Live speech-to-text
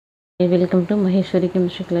Welcome to Maheshwari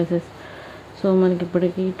chemistry classes. So మనకి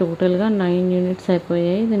ఇప్పటికి టోటల్గా 9 యూనిట్స్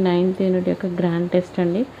అయిపోయాయి. ఇది 9th యూనిట్ యొక్క గ్రాండ్ టెస్ట్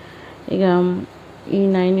అండి. ఇక ఈ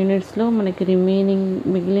 9 యూనిట్స్లో మనకి రిమైనింగ్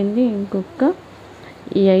మిగిలింది ఇంకొక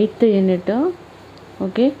 8th యూనిట్.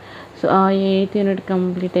 ఓకే, సో ఆ 8th యూనిట్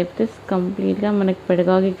కంప్లీట్ అయిపోతే కంప్లీట్గా మనకి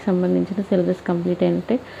పెడగాగికి సంబంధించిన సిలబస్ కంప్లీట్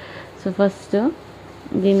అయినట్టే. సో ఫస్ట్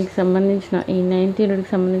దీనికి సంబంధించిన ఈ 9th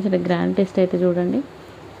యూనిట్కి సంబంధించిన గ్రాండ్ టెస్ట్ అయితే చూడండి.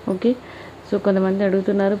 ఓకే, సో కొంతమంది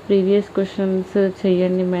అడుగుతున్నారు ప్రీవియస్ క్వశ్చన్స్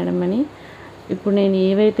చేయండి మేడం అని. ఇప్పుడు నేను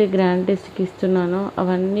ఏవైతే గ్రాండ్ టెస్ట్కి ఇస్తున్నానో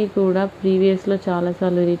అవన్నీ కూడా ప్రీవియస్లో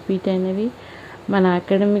చాలాసార్లు రిపీట్ అయినవి, మన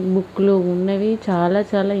అకాడమిక్ బుక్లో ఉన్నవి, చాలా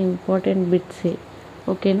చాలా ఇంపార్టెంట్ బిట్సే.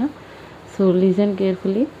 ఓకేనా? So listen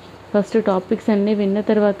carefully. First topics అన్నీ విన్న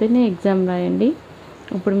తర్వాతనే ఎగ్జామ్ రాయండి.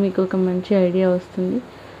 ఇప్పుడు మీకు ఒక మంచి ఐడియా వస్తుంది.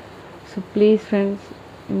 సో ప్లీజ్ ఫ్రెండ్స్,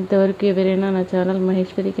 ఇంతవరకు ఎవరైనా నా channel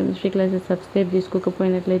Maheshwari chemistry classes subscribe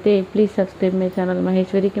చేసుకోకపోయినట్లయితే please subscribe my channel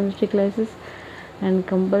Maheshwari chemistry classes and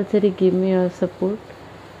compulsory give me your support.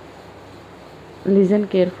 Listen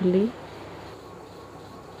carefully.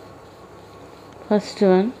 First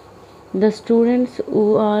one, the students who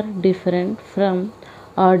are different from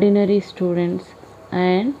ordinary students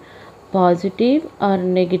and positive or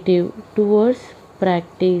negative towards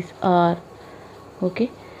practice or. Okay,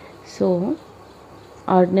 so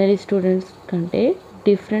ordinary students కంటే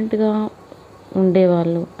డిఫరెంట్గా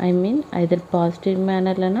ఉండేవాళ్ళు, I mean either positive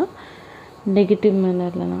మేనర్లనా negative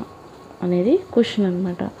మేనర్లనా అనేది question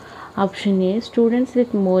అనమాట. Option A students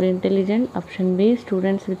with more intelligent, option B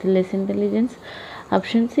students with less intelligence,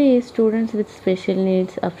 option C students with special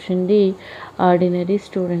needs, option D ordinary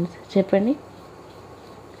students. చెప్పండి.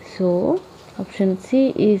 So option C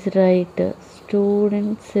is right.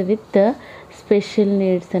 Students with special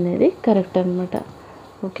needs అనేది correct అనమాట.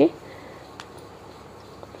 Okay,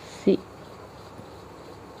 C.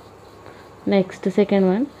 Next second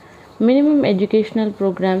one, minimum educational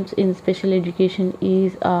programmes in special education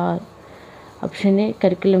is are. Option A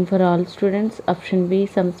curriculum for all students, option be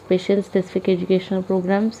some special specific educational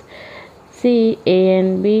programmes, C A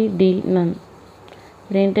and B, D none.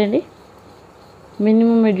 ఇప్పుడు ఏంటండి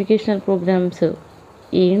minimum educational programmes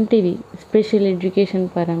ఏంటివి special education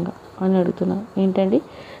పరంగా అని అడుగుతున్నారు. ఏంటండి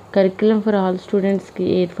curriculum for all స్టూడెంట్స్కి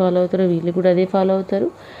ఏది follow అవుతారో వీళ్ళు కూడా అదే ఫాలో అవుతారు.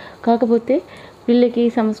 కాకపోతే వీళ్ళకి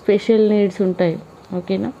సమ్ స్పెషల్ నీడ్స్ ఉంటాయి.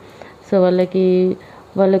 ఓకేనా? సో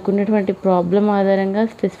వాళ్ళకు ఉన్నటువంటి ప్రాబ్లం ఆధారంగా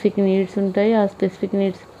స్పెసిఫిక్ నీడ్స్ ఉంటాయి. ఆ స్పెసిఫిక్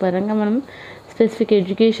నీడ్స్ పరంగా మనం స్పెసిఫిక్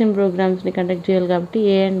ఎడ్యుకేషన్ ప్రోగ్రామ్స్ని కండక్ట్ చేయాలి. కాబట్టి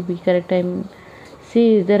ఏ and B correct. I mean C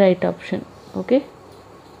is the right option. Okay,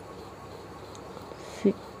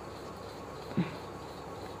 C.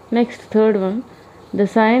 Next third one, the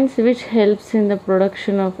science which helps in the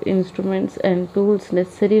production of instruments and tools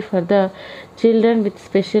necessary for the children with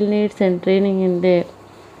special needs and training in their.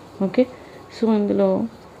 Okay, so అందులో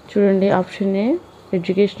చూడండి option A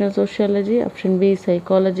educational sociology, option B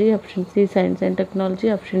psychology, option C science and technology,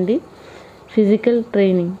 option D physical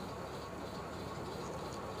training.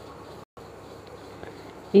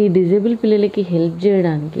 ఈ disable పిల్లలకి help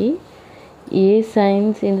చేయడానికి ఏ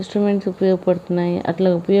science instruments ఉపయోగపడుతున్నాయి,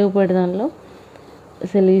 అట్లా ఉపయోగపడే దానిలో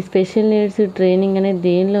అసలు ఈ స్పెషల్ నీడ్స్ ట్రైనింగ్ అనేది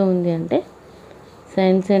దేనిలో ఉంది అంటే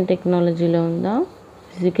సైన్స్ అండ్ టెక్నాలజీలో ఉందా,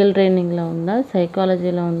 ఫిజికల్ ట్రైనింగ్లో ఉందా,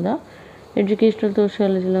 సైకాలజీలో ఉందా, ఎడ్యుకేషనల్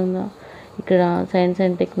సోషియాలజీలో ఉందా? ఇక్కడ సైన్స్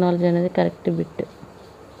అండ్ టెక్నాలజీ అనేది కరెక్ట్ బిట్.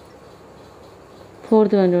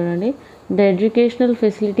 ఫోర్త్ వన్ చూడండి, the educational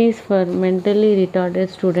facilities for mentally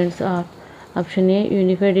retarded students are. Option A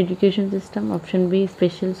unified education system, option be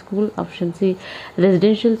special school, option C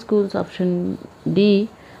residential schools, option D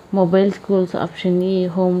mobile schools, option ఈ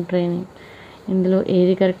home training. ఇందులో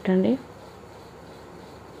ఏది correct అండి?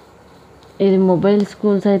 ఇది mobile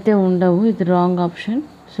schools అయితే ఉండవు, ఇది wrong option.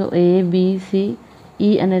 So A B C ఈ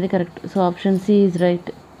అనేది correct. So option C is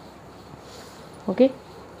right. Okay,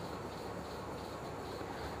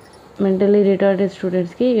 mentally retarded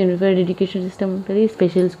స్టూడెంట్స్కి యూనిఫైడ్ ఎడ్యుకేషన్ సిస్టమ్ ఉంటుంది,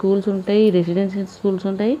 స్పెషల్ స్కూల్స్ ఉంటాయి, రెసిడెన్షియల్ స్కూల్స్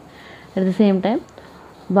ఉంటాయి. అట్ ద సేమ్ టైం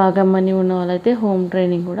బాగా మనీ ఉన్న వాళ్ళైతే హోమ్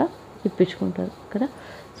ట్రైనింగ్ కూడా ఇప్పించుకుంటారు కదా.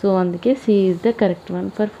 సో అందుకే C is the correct one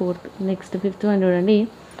for fourth. Next fifth one చూడండి,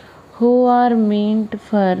 who are meant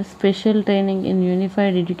for special training in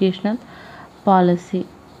unified educational policy.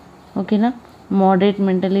 ఓకేనా? Moderate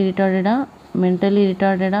mentally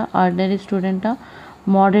రిటార్డెడా, ordinary స్టూడెంటా,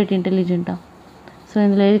 moderate ఇంటెలిజెంటా? So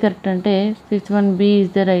ఇందులో ఏది కరెక్ట్ అంటే fifth one B is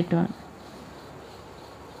the right one.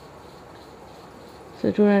 So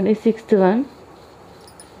చూడండి sixth one,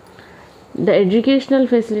 the educational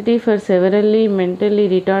facility for severely mentally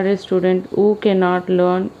retarded students who cannot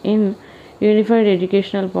learn in unified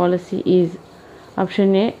educational policy is.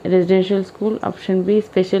 Option A residential school, option B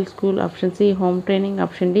special school, option C home training,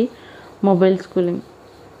 option D mobile schooling.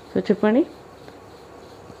 So చెప్పండి.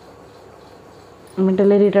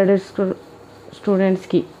 Mentally retarded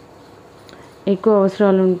స్టూడెంట్స్కి ఎక్కువ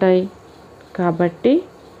అవసరాలు ఉంటాయి కాబట్టి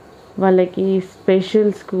వాళ్ళకి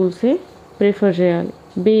special స్కూల్సే prefer చేయాలి.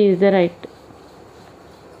 B is the right.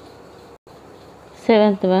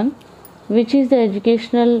 7th one, which is the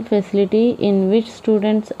educational facility in which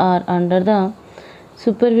students are under the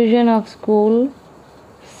supervision of school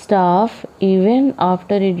staff even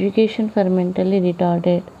after education for mentally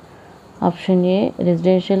retarded? Option A,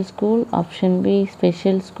 residential school. Option B,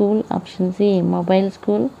 special school. Option C, mobile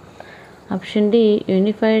school. Option D,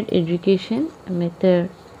 unified education method.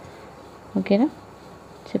 ఓకేనా,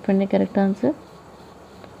 చెప్పండి correct answer.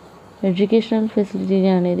 Educational facility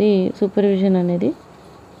అనేది, supervision అనేది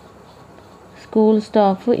school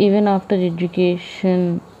staff even after education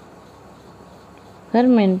for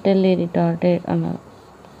mentally retarded అన్నారు.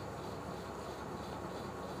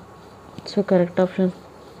 So correct option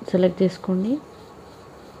select చేసుకోండి.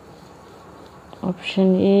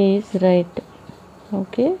 Option A is right.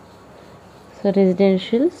 Okay, so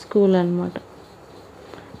residential school అన్నమాట.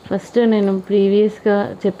 First నేను ప్రీవియస్గా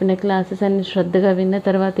చెప్పిన క్లాసెస్ అన్ని శ్రద్ధగా విన్న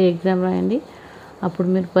తర్వాత ఎగ్జామ్ రాయండి, అప్పుడు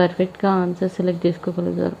మీరు పర్ఫెక్ట్గా ఆన్సర్ సెలెక్ట్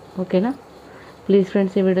చేసుకోగలుగుతారు. ఓకేనా. ప్లీజ్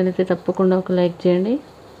ఫ్రెండ్స్, ఈ వీడియోని అయితే తప్పకుండా ఒక లైక్ చేయండి.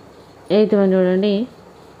 8th one చూడండి.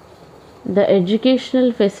 The educational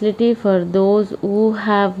facility for those who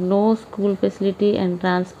have no school facility and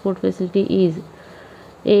transport facility is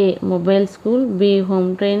A, mobile school. B,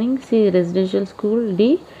 home training. C, residential school.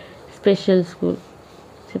 D, special school.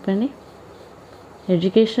 చెప్పండి.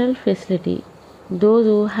 Educational facility, those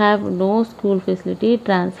who have no school facility,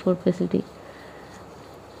 transport facility.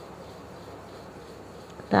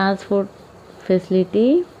 Transport facility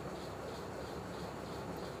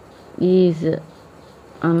is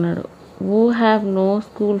అన్నాడు. who have no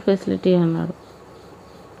school facility అన్నాడు.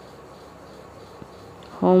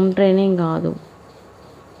 Home training కాదు.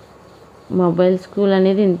 Mobile school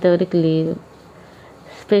అనేది ఇంతవరకు లేదు.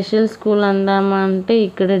 Special school అందామంటే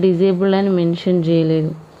ఇక్కడ disabled అని mention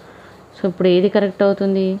చేయలేదు. సో ఇప్పుడు ఏది కరెక్ట్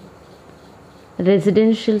అవుతుంది?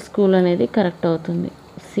 రెసిడెన్షియల్ స్కూల్ అనేది కరెక్ట్ అవుతుంది,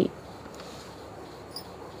 సి.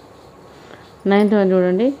 9th one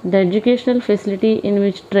చూడండి. The educational facility in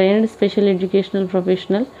which trained special educational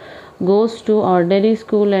professional goes to ordinary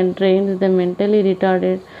school and trains the mentally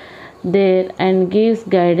retarded there and gives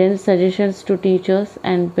guidance suggestions to teachers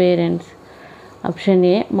and parents. Option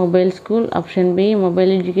A, mobile school. Option B,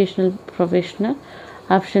 mobile educational professional.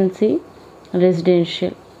 Option C,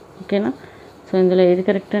 residential. ఓకేనా. So ఇందులో ఏది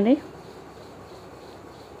correct అండి?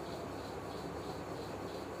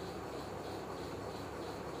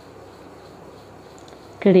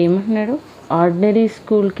 ఇక్కడ ఏమంటున్నాడు? Ordinary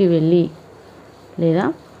స్కూల్కి వెళ్ళి లేదా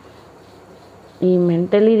ఈ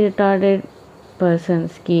మెంటలీ రిటార్డెడ్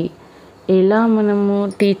పర్సన్స్కి ఎలా మనము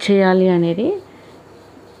టీచ్ చేయాలి అనేది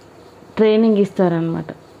ట్రైనింగ్ ఇస్తారనమాట.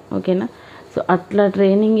 ఓకేనా. సో అట్లా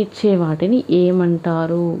ట్రైనింగ్ ఇచ్చే వాటిని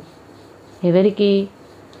ఏమంటారు? ఎవరికి?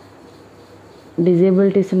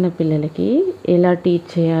 డిజేబిలిటీస్ ఉన్న పిల్లలకి ఎలా టీచ్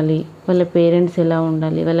చేయాలి, వాళ్ళ పేరెంట్స్ ఎలా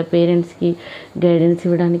ఉండాలి, వాళ్ళ పేరెంట్స్కి గైడెన్స్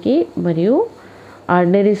ఇవ్వడానికి, మరియు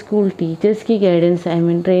ఆర్డినరీ స్కూల్ టీచర్స్కి గైడెన్స్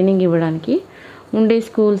ట్రైనింగ్ ఇవ్వడానికి ఉండే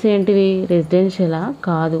స్కూల్స్ ఏంటివి? రెసిడెన్షియలా?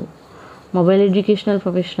 కాదు. Mobile educational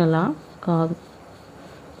ప్రొఫెషనలా? కాదు.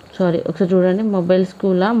 సారీ, ఒకసారి చూడండి. మొబైల్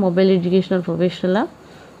స్కూలా, మొబైల్ ఎడ్యుకేషనల్ ప్రొఫెషనలా,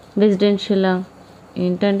 రెసిడెన్షియలా?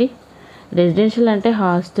 ఏంటండి? రెసిడెన్షియల్ అంటే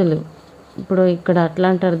హాస్టల్. ఇప్పుడు ఇక్కడ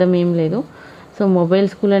అట్లాంటి అర్థం ఏం లేదు. సో మొబైల్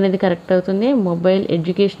స్కూల్ అనేది కరెక్ట్ అవుతుంది, మొబైల్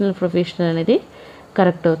ఎడ్యుకేషనల్ ప్రొఫెషనల్ అనేది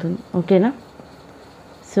కరెక్ట్ అవుతుంది. ఓకేనా.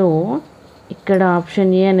 సో ఇక్కడ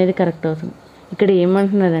ఆప్షన్ ఏ అనేది కరెక్ట్ అవుతుంది. ఇక్కడ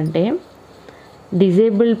ఏమంటున్నారంటే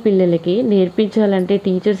డిజేబుల్డ్ పిల్లలకి నేర్పించాలంటే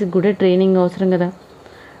టీచర్స్కి కూడా ట్రైనింగ్ అవసరం కదా.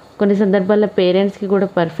 కొన్ని సందర్భాల్లో పేరెంట్స్కి కూడా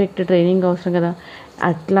పర్ఫెక్ట్ ట్రైనింగ్ అవసరం కదా.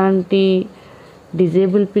 అట్లాంటి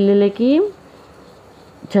డిజేబుల్ పిల్లలకి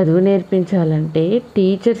చదువు నేర్పించాలంటే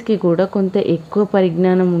టీచర్స్కి కూడా కొంత ఎక్కువ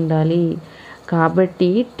పరిజ్ఞానం ఉండాలి.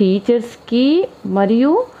 కాబట్టి టీచర్స్కి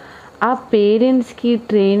మరియు ఆ పేరెంట్స్కి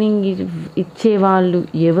ట్రైనింగ్ ఇచ్చేవాళ్ళు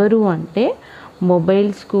ఎవరు అంటే mobile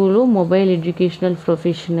school, mobile educational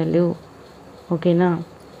professional. ఓకేనా.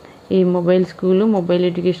 ఈ mobile school, mobile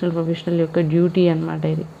educational professional యొక్క డ్యూటీ అన్నమాట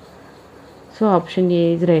ఇది. So option A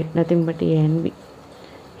is right, nothing but A and B.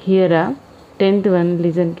 Here 10th one,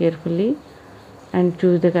 listen carefully and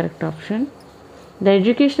choose the correct option. The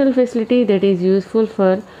educational facility that is useful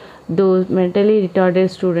for those mentally retarded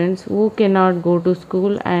students who cannot go to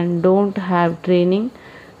school and don't have training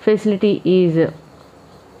facility is,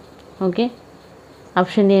 okay,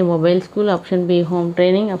 option A, mobile school. Option B, home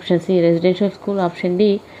training. Option C, residential school. Option D,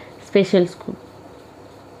 special school.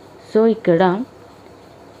 So ఇక్కడ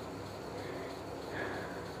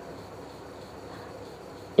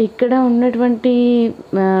ఇక్కడ ఉన్నటువంటి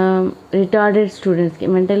retarded స్టూడెంట్స్కి,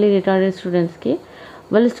 mentally retarded స్టూడెంట్స్కి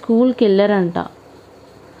వాళ్ళు స్కూల్కి వెళ్ళారంట.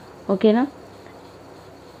 ఓకేనా.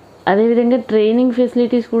 అదేవిధంగా training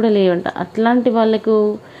facilities కూడా లేవంట. అట్లాంటి వాళ్ళకు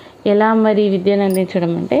ఎలా మరి విద్యను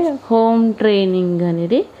అందించడం అంటే హోమ్ ట్రైనింగ్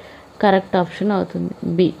అనేది కరెక్ట్ ఆప్షన్ అవుతుంది,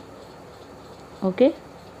 B. Okay,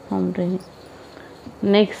 home training.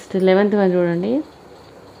 Next 11th one చూడండి.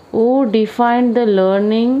 Who define the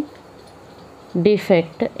learning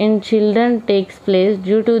defect in children takes place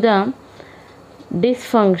due to the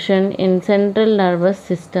dysfunction in central nervous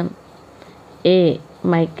system. A.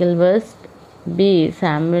 Michael West, B.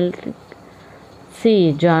 Samuel Crick, C.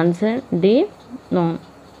 Johnson, D. No.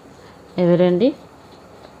 ఎవరండి?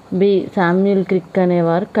 B. Samuel Crick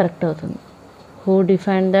అనేవారు correct అవుతుంది. Who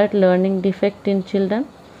define that learning defect in children?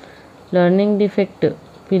 Learning defect,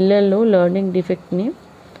 పిల్లల్లో learning డిఫెక్ట్ని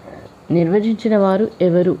నిర్వచించిన వారు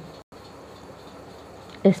ఎవరు?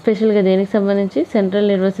 ఎస్పెషల్గా దేనికి సంబంధించి? సెంట్రల్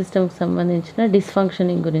నర్వస్ సిస్టమ్కి సంబంధించిన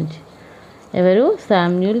డిస్ఫంక్షనింగ్ గురించి. ఎవరు?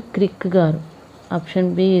 శామ్యూల్ క్రిక్ గారు. Option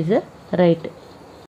B is right.